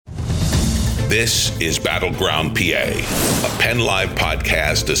This is Battleground PA, a Penn Live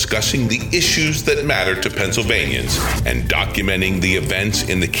podcast discussing the issues that matter to Pennsylvanians and documenting the events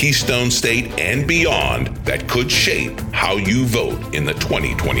in the Keystone State and beyond that could shape how you vote in the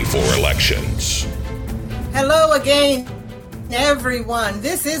 2024 elections. Hello again, everyone.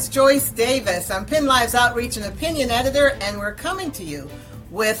 This is Joyce Davis. I'm Penn Live's Outreach and Opinion Editor, and we're coming to you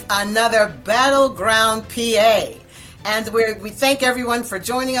with another Battleground PA. And we thank everyone for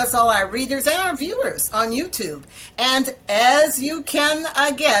joining us, all our readers and our viewers on YouTube. And as you can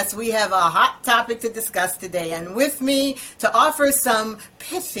guess, we have a hot topic to discuss today. And with me to offer some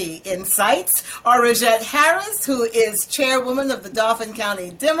pithy insights are Rogette Harris, who is chairwoman of the Dauphin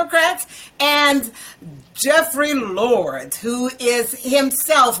County Democrats, and Jeffrey Lord, who is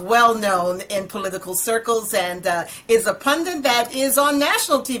himself well known in political circles and is a pundit that is on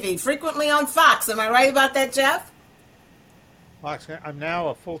national TV, frequently on Fox. Am I right about that, Jeff? I'm now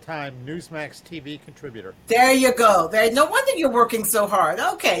a full-time Newsmax TV contributor. There you go. No wonder you're working so hard.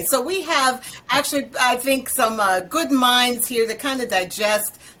 Okay, so we have actually, I think, some good minds here to kind of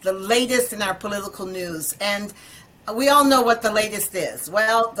digest the latest in our political news. And we all know what the latest is.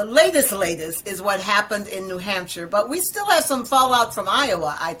 Well, the latest is what happened in New Hampshire, but we still have some fallout from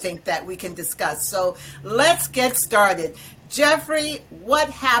Iowa, I think, that we can discuss. So let's get started. Jeffrey, what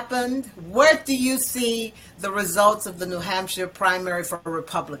happened? Where do you see the results of the New Hampshire primary for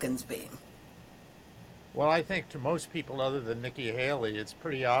Republicans being? Well, I think to most people other than Nikki Haley, it's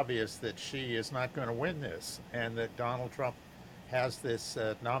pretty obvious that she is not going to win this and that Donald Trump has this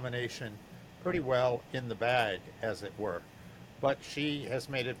nomination pretty well in the bag, as it were. But she has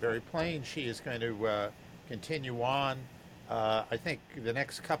made it very plain she is going to continue on. I think the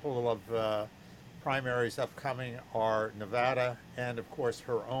next couple of primaries upcoming are Nevada and, of course,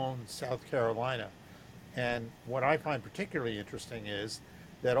 her own South Carolina. And what I find particularly interesting is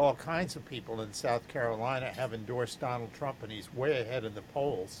that all kinds of people in South Carolina have endorsed Donald Trump, and he's way ahead in the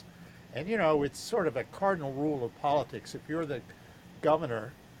polls. And, you know, it's sort of a cardinal rule of politics. If you're the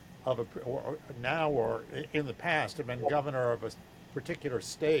governor of or in the past have been governor of a particular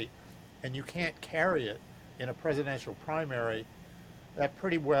state, and you can't carry it in a presidential primary, that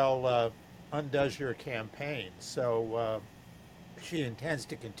pretty well undoes your campaign. So she intends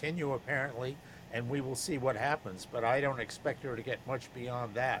to continue, apparently, and we will see what happens. But I don't expect her to get much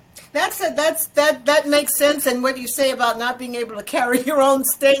beyond that. That makes sense. And what you say about not being able to carry your own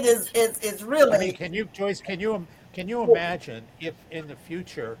state is really. I mean, can you, Joyce? Can you imagine if in the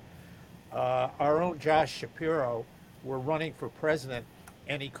future our own Josh Shapiro were running for president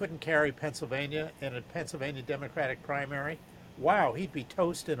and he couldn't carry Pennsylvania in a Pennsylvania Democratic primary? Wow, he'd be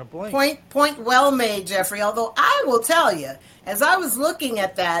toast in a blink. Point well made, Jeffrey. Although I will tell you, as I was looking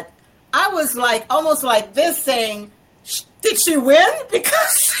at that, I was like, almost like this saying, did she win?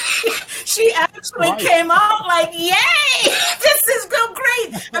 Because she actually came out like, yay, this is so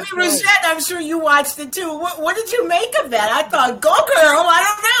great. I mean, Rogette, I'm sure you watched it too. What did you make of that? I thought, go girl, I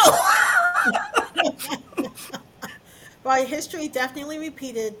don't know. Well, history definitely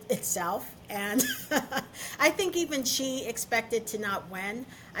repeated itself, and I think even she expected to not win.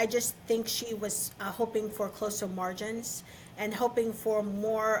 I just think she was hoping for closer margins and hoping for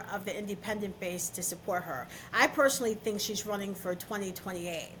more of the independent base to support her. I personally think she's running for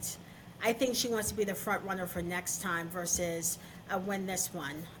 2028. I think she wants to be the front runner for next time versus win this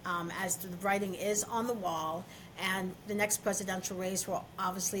one, as the writing is on the wall, and the next presidential race will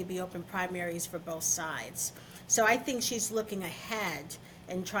obviously be open primaries for both sides. So I think she's looking ahead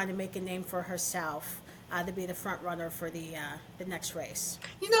and trying to make a name for herself to be the front runner for the next race.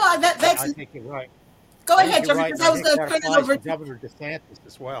 You know, that's. I think you're right. Go ahead, Jeffrey, because I was going to turn it over to Governor DeSantis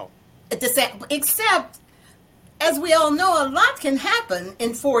as well. Except, as we all know, a lot can happen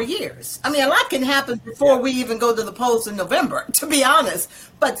in 4 years. I mean, a lot can happen before we even go to the polls in November, to be honest.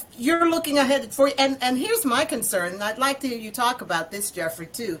 But you're looking ahead at 4 years. And here's my concern, and I'd like to hear you talk about this, Jeffrey,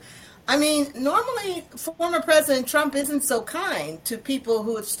 too. I mean, normally former President Trump isn't so kind to people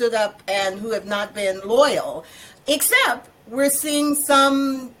who have stood up and who have not been loyal, except we're seeing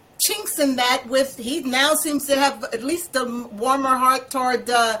some chinks in that he now seems to have at least a warmer heart toward,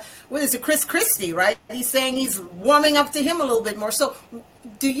 Chris Christie, right? He's saying he's warming up to him a little bit more. So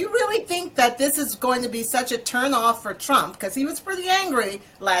do you really think that this is going to be such a turnoff for Trump? Because he was pretty angry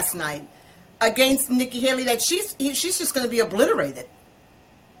last night against Nikki Haley that she's just going to be obliterated.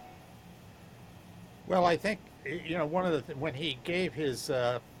 Well, I think, you know, when he gave his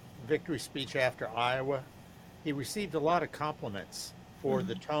victory speech after Iowa, he received a lot of compliments for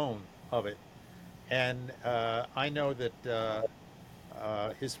the tone of it. And I know that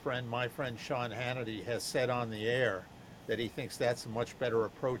my friend Sean Hannity has said on the air that he thinks that's a much better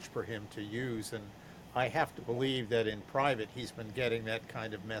approach for him to use. And I have to believe that in private he's been getting that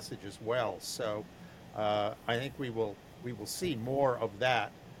kind of message as well. So I think we will see more of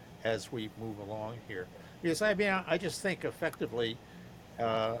that as we move along here. Because I mean, I just think effectively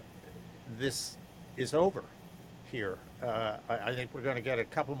this is over here. I think we're going to get a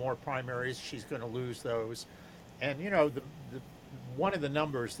couple more primaries. She's going to lose those. And, you know, the one of the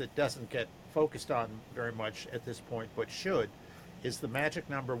numbers that doesn't get focused on very much at this point, but should, is the magic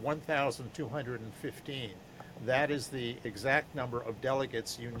number 1,215. That is the exact number of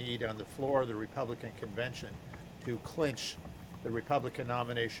delegates you need on the floor of the Republican convention to clinch the Republican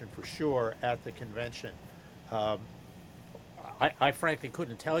nomination for sure at the convention. I frankly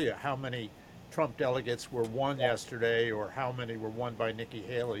couldn't tell you how many Trump delegates were won yesterday or how many were won by Nikki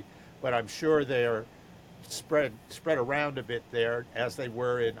Haley, but I'm sure they are spread around a bit there as they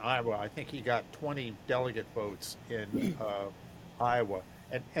were in Iowa. I think he got 20 delegate votes in Iowa,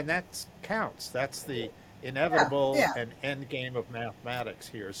 and that counts. That's the inevitable and end game of mathematics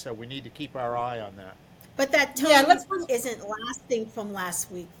here. So we need to keep our eye on that. But that tone isn't lasting from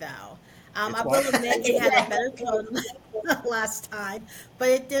last week, though. I will admit he had a better tone last time, but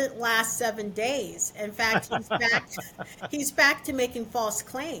it didn't last 7 days. In fact, he's back to making false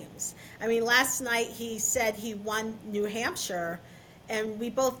claims. I mean, last night he said he won New Hampshire, and we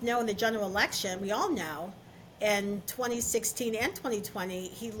both know in the general election, we all know, in 2016 and 2020,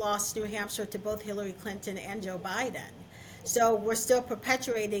 he lost New Hampshire to both Hillary Clinton and Joe Biden. So we're still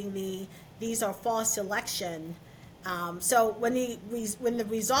perpetuating these are false election. So when the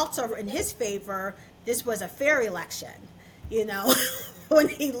results are in his favor, this was a fair election. You know, when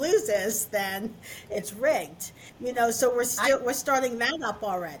he loses, then it's rigged. You know, so we're starting that up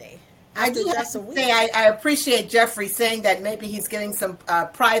already. I do have to say I appreciate Jeffrey saying that maybe he's getting some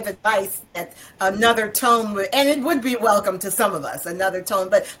private advice that another tone would, and it would be welcome to some of us, another tone.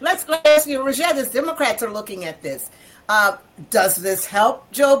 But let's ask you, Rogette, as Democrats are looking at this, does this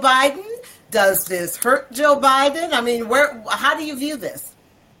help Joe Biden? Does this hurt Joe Biden? I mean, how do you view this?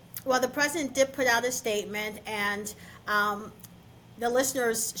 Well, the president did put out a statement, and the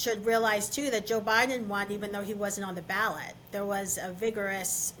listeners should realize, too, that Joe Biden won even though he wasn't on the ballot. There was a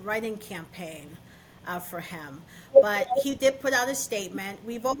vigorous write-in campaign for him. But he did put out a statement.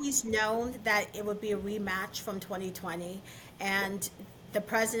 We've always known that it would be a rematch from 2020, and the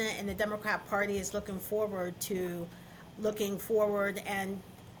president and the Democrat Party is looking forward and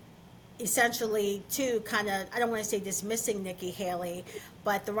essentially to kind of, I don't want to say dismissing Nikki Haley,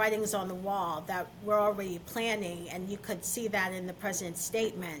 but the writing's on the wall that we're already planning, and you could see that in the president's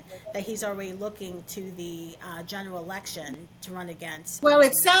statement, that he's already looking to the general election to run against. Well,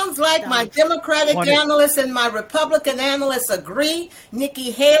 it sounds like my Democratic analysts and my Republican analysts agree.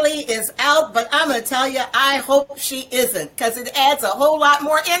 Nikki Haley is out, but I'm going to tell you, I hope she isn't, because it adds a whole lot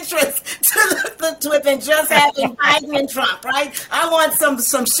more interest to it than just having Biden and Trump, right? I want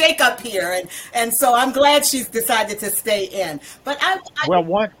some shakeup here, and so I'm glad she's decided to stay in. But well,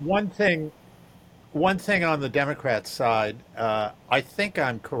 one thing on the Democrat side, I think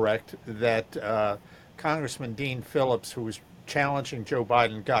I'm correct that Congressman Dean Phillips, who was challenging Joe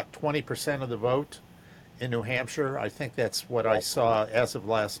Biden, got 20% of the vote in New Hampshire. I think that's what I saw as of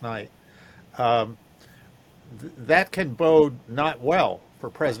last night. That can bode not well for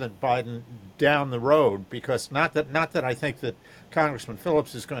President Biden down the road, because not that I think that Congressman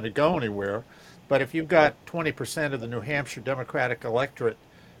Phillips is going to go anywhere, but if you've got 20% of the New Hampshire Democratic electorate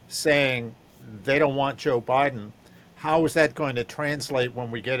saying they don't want Joe Biden, how is that going to translate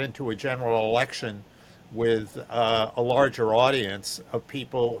when we get into a general election with a larger audience of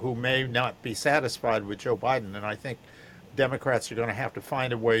people who may not be satisfied with Joe Biden? And I think Democrats are going to have to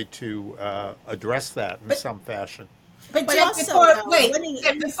find a way to address that in some fashion. But Jeff, before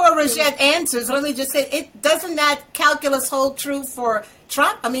Rogette answers, let me just say, doesn't that calculus hold true for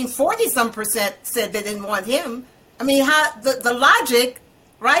Trump? I mean, 40-some% said they didn't want him. I mean, how the logic,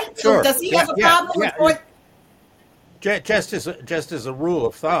 right? Sure. Does he have a problem with? Just as a rule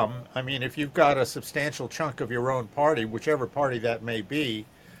of thumb, I mean, if you've got a substantial chunk of your own party, whichever party that may be,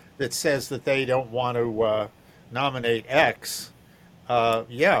 that says that they don't want to nominate X, but.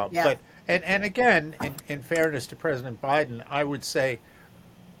 And again, in fairness to President Biden, I would say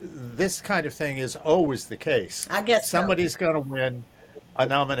this kind of thing is always the case. I guess somebody's going to win a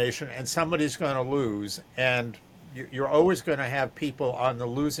nomination and somebody's going to lose, and you're always going to have people on the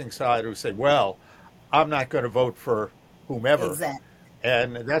losing side who say, well, I'm not going to vote for whomever. Exactly.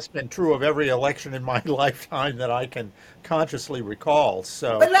 And that's been true of every election in my lifetime that I can consciously recall.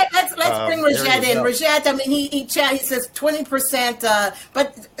 So, but let's let's bring There Rogette you in. go. Rogette, I mean, he says 20%,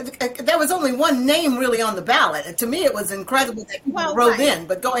 but there was only one name really on the ballot. To me, it was incredible that people Well, wrote right. in.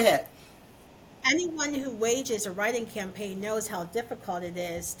 But go ahead. Anyone who wages a write-in campaign knows how difficult it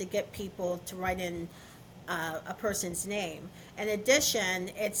is to get people to write in a person's name. In addition,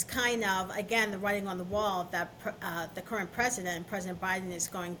 it's kind of, again, the writing on the wall that the current president, President Biden, is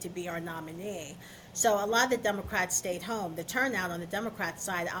going to be our nominee. So a lot of the Democrats stayed home. The turnout on the Democrat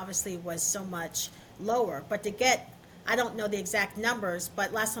side obviously was so much lower. But to get, I don't know the exact numbers,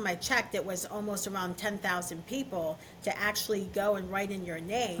 but last time I checked, it was almost around 10,000 people to actually go and write in your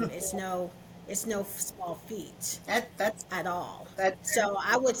name. It's no small feat That's at all. that. So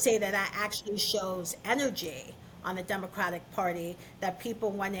I would say that that actually shows energy on the Democratic Party, that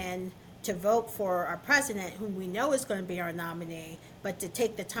people went in to vote for our president, whom we know is going to be our nominee, but to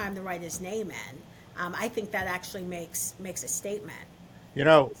take the time to write his name in. I think that actually makes a statement. You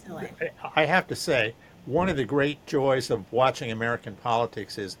know, Really. I have to say, one of the great joys of watching American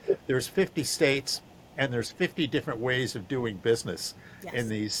politics is there's 50 states and there's 50 different ways of doing business Yes. in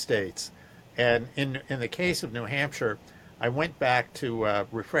these states. And in the case of New Hampshire, I went back to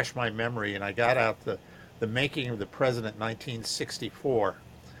refresh my memory, and I got out the Making of the President 1964,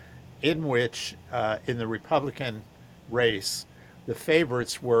 in which, in the Republican race, the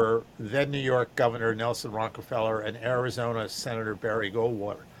favorites were then New York Governor Nelson Rockefeller and Arizona Senator Barry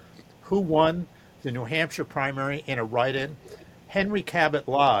Goldwater. Who won the New Hampshire primary in a write-in? Henry Cabot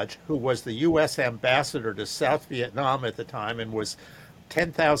Lodge, who was the U.S. ambassador to South Vietnam at the time and was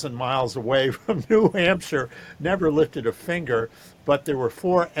 10,000 miles away from New Hampshire, never lifted a finger, but there were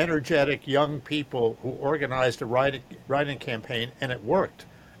four energetic young people who organized a write-in campaign, and it worked.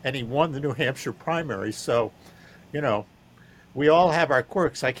 And he won the New Hampshire primary. So, you know, we all have our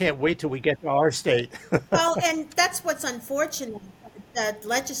quirks. I can't wait till we get to our state. Well, and that's what's unfortunate. The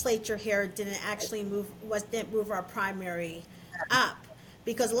legislature here didn't move our primary up,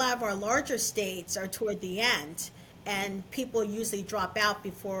 because a lot of our larger states are toward the end, and people usually drop out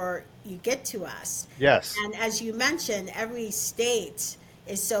before you get to us. Yes. And as you mentioned, every state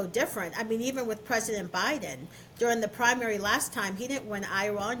is so different. I mean, even with President Biden, during the primary last time, he didn't win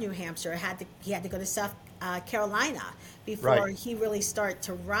Iowa or New Hampshire. He had to go to South Carolina before Right. he really started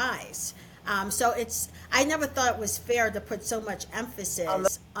to rise. So I never thought it was fair to put so much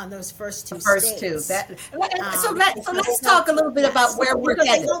emphasis on those first two First two. states. So let's talk a little bit about where we're because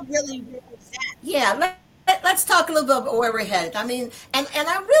they headed. don't really represent. Yeah, let's talk a little bit about where we're headed. I mean, and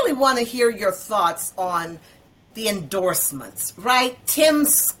I really want to hear your thoughts on the endorsements, right? Tim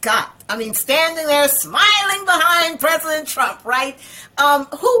Scott, I mean, standing there smiling behind President Trump, right?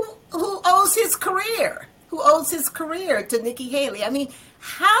 Who owes his career? Who owes his career to Nikki Haley? I mean,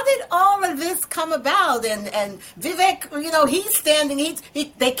 how did all of this come about? And Vivek, you know, he's standing.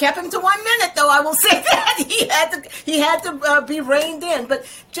 They kept him to 1 minute, though. I will say that he had to be reined in. But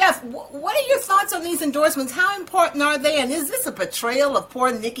Jeff, what are your thoughts on these endorsements? How important are they? And is this a betrayal of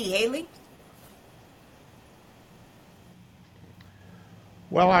poor Nikki Haley?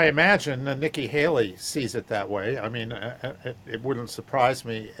 Well, I imagine Nikki Haley sees it that way. I mean, it wouldn't surprise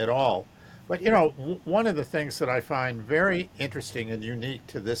me at all. But, you know, one of the things that I find very interesting and unique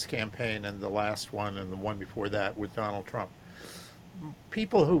to this campaign and the last one and the one before that with Donald Trump,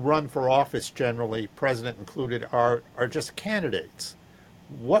 people who run for office generally, president included, are just candidates.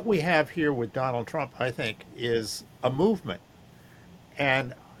 What we have here with Donald Trump, I think, is a movement.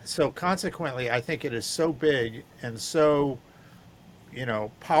 And so consequently, I think it is so big and so, you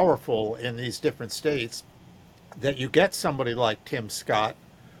know, powerful in these different states that you get somebody like Tim Scott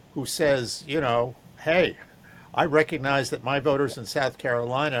who says, you know, hey, I recognize that my voters in South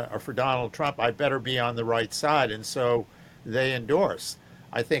Carolina are for Donald Trump. I better be on the right side. And so they endorse.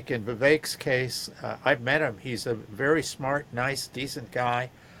 I think in Vivek's case, I've met him. He's a very smart, nice, decent guy.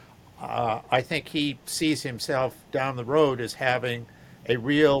 I think he sees himself down the road as having a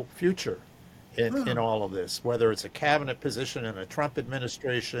real future in all of this, whether it's a cabinet position in a Trump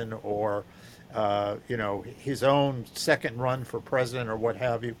administration or, you know, his own second run for president or what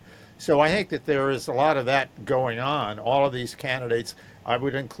have you. So I think that there is a lot of that going on. All of these candidates, I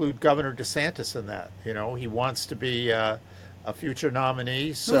would include Governor DeSantis in that. You know, he wants to be a future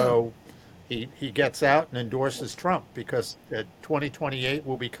nominee, so he gets out and endorses Trump because 2028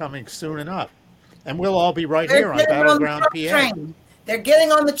 will be coming soon enough. And we'll all be right here on Battleground PA. They're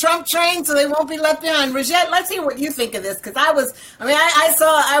getting on the Trump train, so they won't be left behind. Rogette, let's hear what you think of this, because I was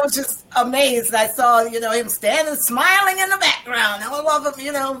just amazed. I saw, you know, him standing, smiling in the background. I love him,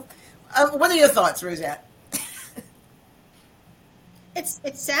 you know. What are your thoughts, Rogette? It's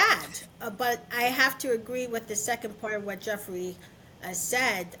sad, but I have to agree with the second part of what Jeffrey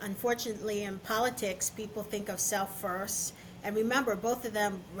said, unfortunately, in politics, people think of self first. And remember, both of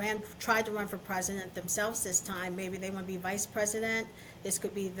them tried to run for president themselves this time. Maybe they want to be vice president. This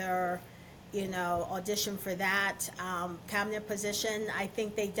could be their, audition for that cabinet position. I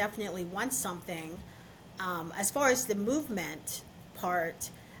think they definitely want something. As far as the movement part,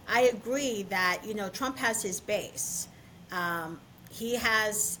 I agree that Trump has his base. He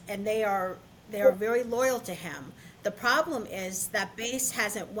has, and they are very loyal to him. The problem is that base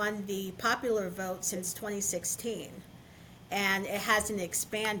hasn't won the popular vote since 2016, and it hasn't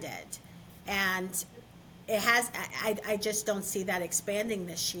expanded. And it has. I just don't see that expanding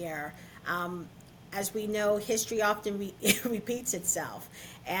this year. As we know, history often repeats itself,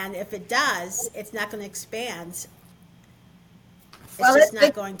 and if it does, it's not going to expand. It's just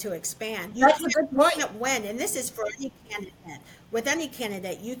not going to expand. You can't win, and this is for any candidate. With any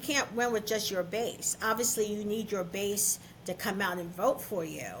candidate, you can't win with just your base. Obviously, you need your base to come out and vote for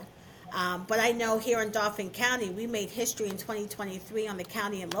you. But I know here in Dauphin County, we made history in 2023 on the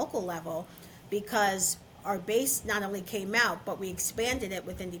county and local level because our base not only came out, but we expanded it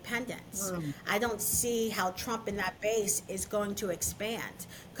with independents. I don't see how Trump in that base is going to expand,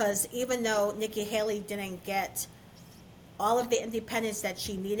 because even though Nikki Haley didn't get all of the independents that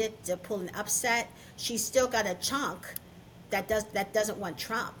she needed to pull an upset, she still got a chunk that doesn't want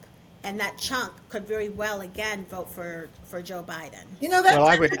Trump, and that chunk could very well again vote for Joe Biden. Well,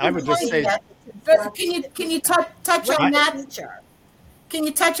 I would just say that. Can you touch on that? Can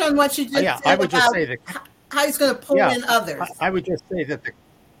you touch on what you just said I would about just say that, how he's going to pull in others? I would just say that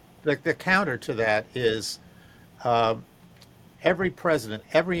the counter to that is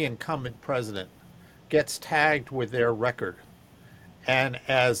every incumbent president gets tagged with their record. And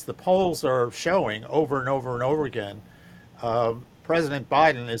as the polls are showing over and over and over again, President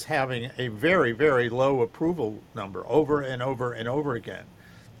Biden is having a very, very low approval number over and over and over again.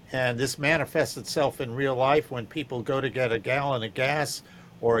 And this manifests itself in real life when people go to get a gallon of gas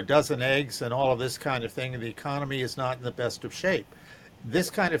or a dozen eggs and all of this kind of thing, and the economy is not in the best of shape. This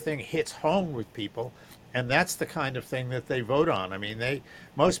kind of thing hits home with people, and that's the kind of thing that they vote on. I mean,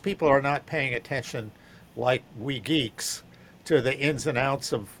 most people are not paying attention like we geeks to the ins and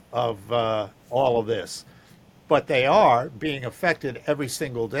outs of all of this. But they are being affected every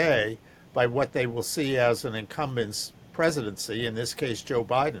single day by what they will see as an incumbent's presidency, in this case, Joe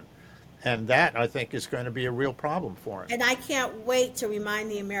Biden. And that, I think, is going to be a real problem for him. And I can't wait to remind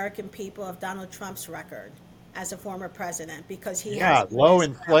the American people of Donald Trump's record as a former president, because he has low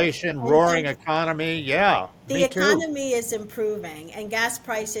inflation, roaring economy. The economy is improving, and gas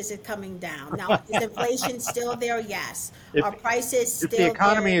prices are coming down. Now, is inflation still there? Yes. Are prices still there? If the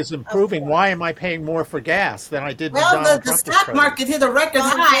economy is improving, why am I paying more for gas than I did when Donald Trump the was stock president? market hit a record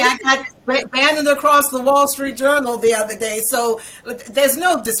high. I got banded across the Wall Street Journal the other day. So there's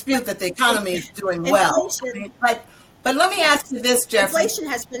no dispute that the economy is doing well. But let me ask you this, Jeffrey. Inflation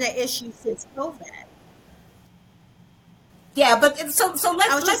has been an issue since COVID. Yeah, but so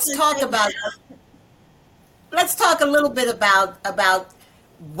let's talk about let's talk a little bit about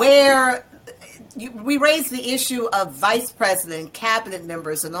where we raised the issue of vice president, cabinet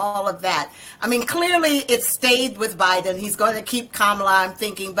members, and all of that. I mean, clearly it stayed with Biden. He's going to keep Kamala, I'm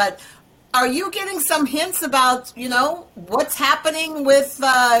thinking. But are you getting some hints about what's happening with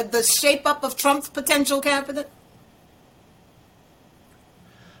the shape up of Trump's potential cabinet?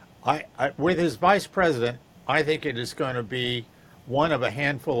 With his vice president, I think it is going to be one of a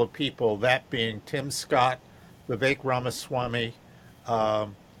handful of people, that being Tim Scott, Vivek Ramaswamy,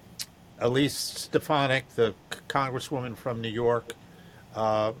 Elise Stefanik, the congresswoman from New York,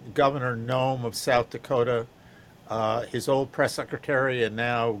 Governor Noem of South Dakota, his old press secretary and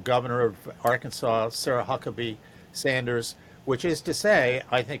now governor of Arkansas, Sarah Huckabee Sanders, which is to say,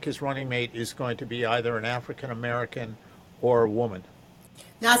 I think his running mate is going to be either an African American or a woman.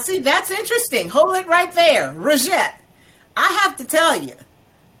 Now, see, that's interesting. Hold it right there. Rogette, I have to tell you,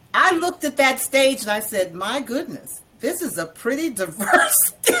 I looked at that stage and I said, my goodness, this is a pretty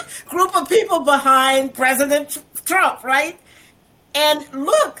diverse group of people behind President Trump, right? And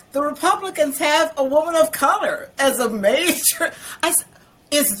look, the Republicans have a woman of color as a major.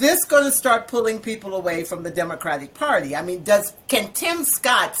 Is this going to start pulling people away from the Democratic Party? I mean, can Tim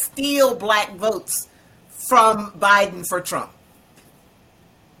Scott steal black votes from Biden for Trump?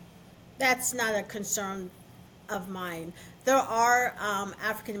 That's not a concern of mine. There are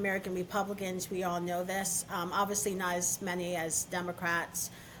African American Republicans, we all know this, obviously not as many as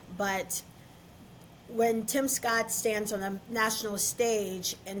Democrats, but when Tim Scott stands on a national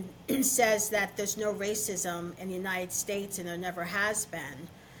stage and says that there's no racism in the United States and there never has been,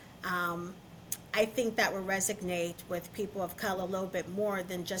 I think that will resonate with people of color a little bit more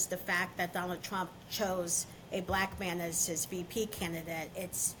than just the fact that Donald Trump chose a black man as his VP candidate.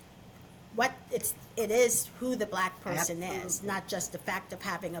 It is who the black person is, not just the fact of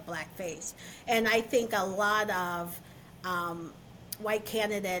having a black face. And I think a lot of white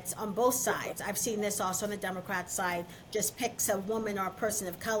candidates on both sides, I've seen this also on the Democrat side, just picks a woman or a person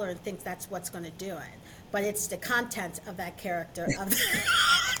of color and thinks that's what's going to do it. But it's the content of that character.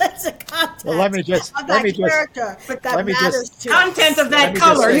 It's the content. Well, let me just of that character that matters to us. Content of that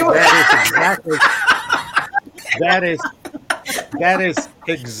color. That is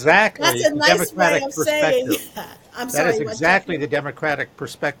exactly That's a the nice Democratic way of saying perspective. that. I'm sorry. That is exactly the Democratic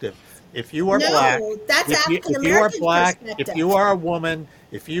perspective. If you are black, that's if you are African-American black, perspective. if you are a woman,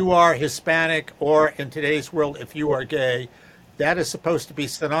 if you are Hispanic, or in today's world, if you are gay, that is supposed to be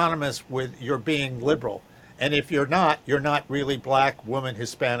synonymous with your being liberal. And if you're not really black, woman,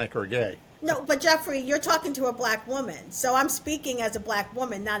 Hispanic, or gay. No, but Jeffrey, you're talking to a black woman. So I'm speaking as a black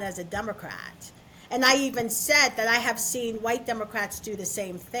woman, not as a Democrat. And I even said that I have seen white Democrats do the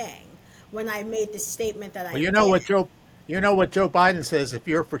same thing when I made the statement that I Well, you know what Joe Biden says, if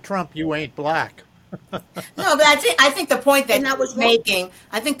you're for Trump, you ain't black. No, but I think the point that that was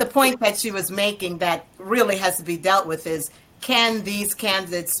the point that she was making that really has to be dealt with is, can these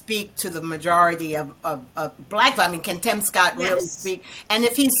candidates speak to the majority of black? I mean, can Tim Scott really speak? And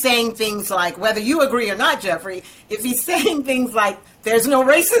if he's saying things like, whether you agree or not, Jeffrey, if he's saying things like, there's no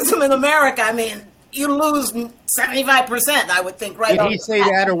racism in America, I mean, you lose 75%, I would think, right? Did he say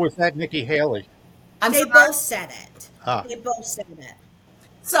that, or was that Nikki Haley? They both said it. They both said it.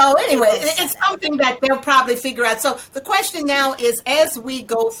 So anyway, it's something that they'll probably figure out. So the question now is, as we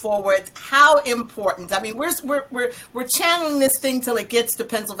go forward, how important? I mean, we're channeling this thing till it gets to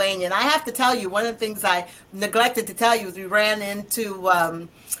Pennsylvania, and I have to tell you, one of the things I neglected to tell you is we ran into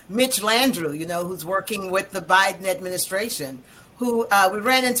Mitch Landrieu, who's working with the Biden administration. Who we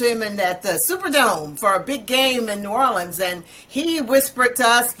ran into him at the Superdome for a big game in New Orleans, and he whispered to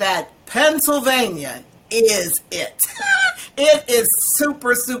us that Pennsylvania is it. It is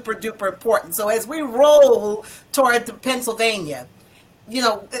super, super duper important. So as we roll toward Pennsylvania,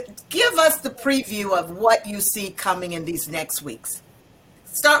 give us the preview of what you see coming in these next weeks.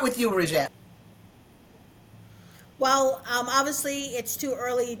 Start with you, Rogette. Well, obviously it's too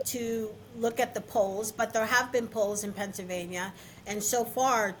early to look at the polls, but there have been polls in Pennsylvania, and so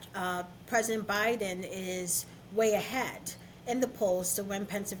far President Biden is way ahead in the polls to win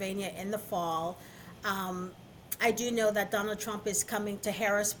Pennsylvania in the fall. I do know that Donald Trump is coming to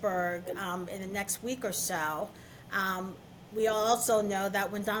Harrisburg in the next week or so. We also know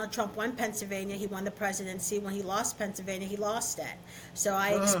that when Donald Trump won Pennsylvania, he won the presidency. When he lost Pennsylvania, he lost it. So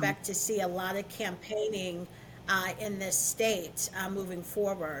I expect to see a lot of campaigning in this state moving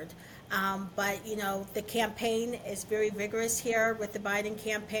forward. But, the campaign is very vigorous here with the Biden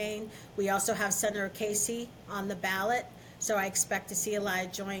campaign. We also have Senator Casey on the ballot. So I expect to see a lot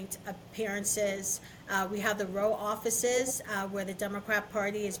of joint appearances. We have the row offices where the Democrat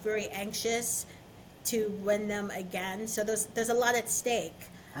Party is very anxious to win them again. So there's a lot at stake.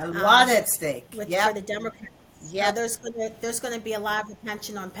 A lot at stake. For the Democrats. Yeah, there's going to be a lot of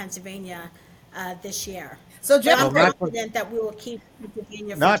attention on Pennsylvania this year. So, Jeff, I'm confident that we will keep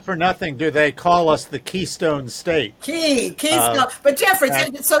Pennsylvania. Not for nothing do they call us the Keystone State. Keystone. But Jeffrey,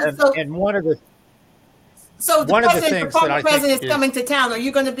 and one of the former president is coming to town. Are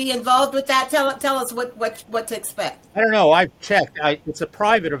you going to be involved with that? Tell us what to expect. I don't know. I've checked. It's a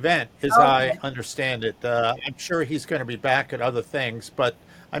private event, as I understand it. I'm sure he's going to be back at other things, but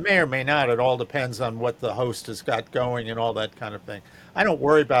I may or may not. It all depends on what the host has got going and all that kind of thing. I don't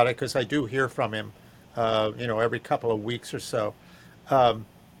worry about it because I do hear from him, every couple of weeks or so.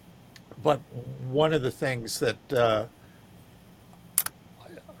 But one of the things that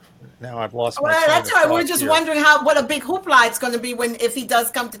now I've lost my train that's of right. thought We're just here. wondering what a big hoopla it's going to be if he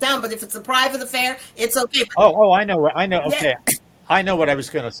does come to town. But if it's a private affair, it's okay. I know. Okay, Yeah. I know what I was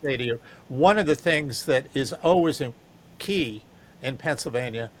going to say to you. One of the things that is always key in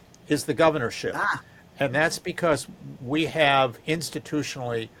Pennsylvania is the governorship, and that's because we have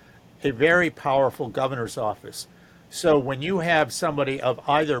institutionally a very powerful governor's office. So when you have somebody of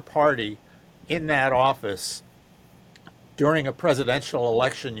either party in that office during a presidential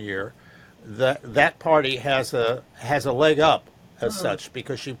election year, that party has a leg up as such,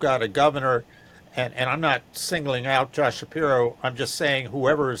 because you've got a governor, and I'm not singling out Josh Shapiro, I'm just saying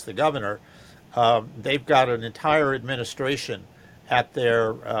whoever is the governor, they've got an entire administration at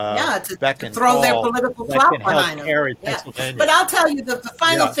their to beck and throw their call political that clout can help behind them. carry Yeah. Pennsylvania. But I'll tell you the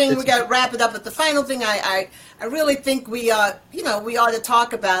final Yeah, thing, we got to wrap it up, but the final thing I really think we we ought to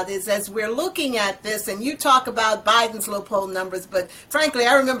talk about is, as we're looking at this, and you talk about Biden's low poll numbers, but frankly,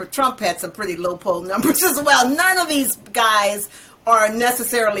 I remember Trump had some pretty low poll numbers as well. None of these guys are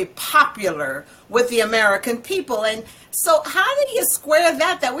necessarily popular with the American people. And so how do you square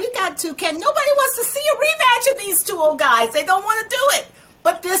that we got to, nobody wants to see a rematch of these two old guys. They don't want to do it.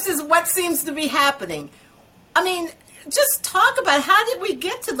 But this is what seems to be happening. I mean, just talk about how did we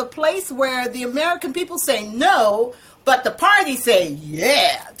get to the place where the American people say no, but the party say,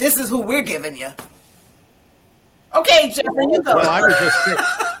 yeah, this is who we're giving you. Okay, Jeffrey, you go. Well, I would just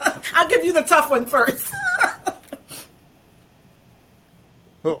I'll give you the tough one first.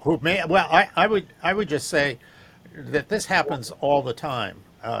 I would just say that this happens all the time.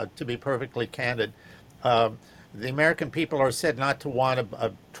 To be perfectly candid, the American people are said not to want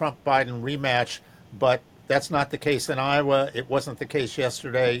a Trump-Biden rematch, but that's not the case in Iowa. It wasn't the case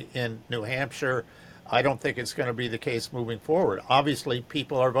yesterday in New Hampshire. I don't think it's going to be the case moving forward. Obviously,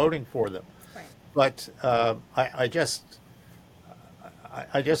 people are voting for them, Right. but I just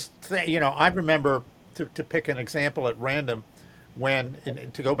think, I remember, to pick an example at random,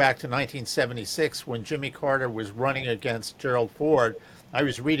 to go back to 1976, when Jimmy Carter was running against Gerald Ford, I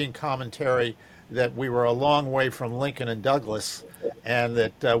was reading commentary that we were a long way from Lincoln and Douglas, and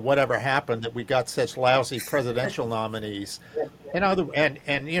that whatever happened, that we got such lousy presidential nominees. And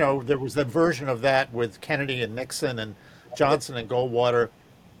there was the version of that with Kennedy and Nixon and Johnson and Goldwater,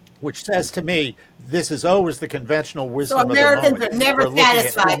 which says to me, this is always the conventional wisdom So Americans of the moment. are never We're looking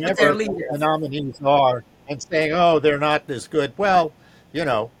at satisfied with their whomever leaders. the nominees are and saying, oh, they're not as good. Well,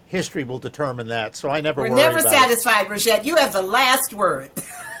 history will determine that. So I never We're worry never about satisfied, Rogette. You have the last word.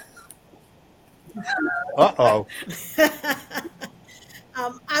 it. Uh-oh.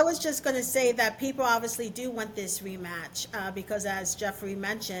 I was just going to say that people obviously do want this rematch because, as Jeffrey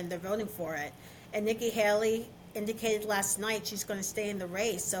mentioned, they're voting for it. And Nikki Haley indicated last night she's going to stay in the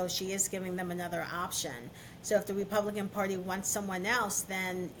race, so she is giving them another option. So if the Republican Party wants someone else,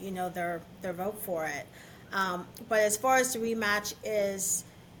 then their vote for it. But as far as the rematch is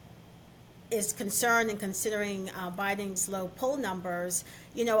concerned, and considering Biden's low poll numbers,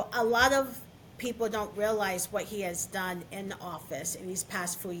 a lot of people don't realize what he has done in office in these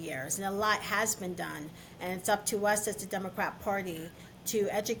past 4 years, and a lot has been done, and it's up to us as the Democrat Party to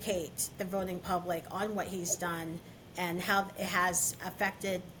educate the voting public on what he's done and how it has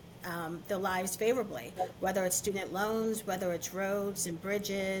affected their lives favorably, whether it's student loans, whether it's roads and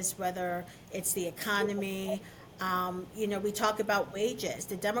bridges, whether it's the economy. We talk about wages.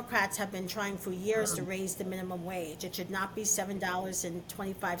 The Democrats have been trying for years to raise the minimum wage. It should not be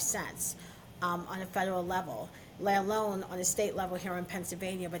 $7.25 on a federal level, let alone on a state level here in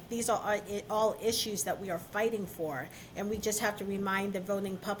Pennsylvania. But these are all issues that we are fighting for, and we just have to remind the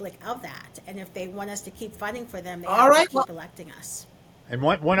voting public of that. And if they want us to keep fighting for them, they have to keep electing us. And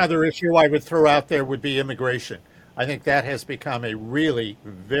one other issue I would throw out there would be immigration. I think that has become a really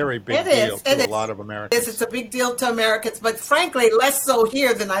very big deal to a lot of Americans. It's a big deal to Americans, but frankly, less so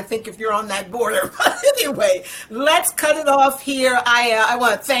here than I think if you're on that border. But anyway, let's cut it off here. I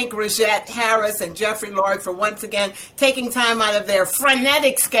want to thank Rogette Harris and Jeffrey Lord for once again taking time out of their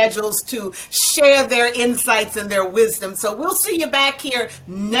frenetic schedules to share their insights and their wisdom. So we'll see you back here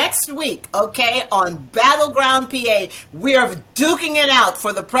next week, okay, on Battleground PA. We're duking it out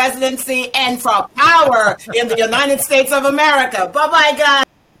for the presidency and for power in the United States of America. Bye-bye, guys.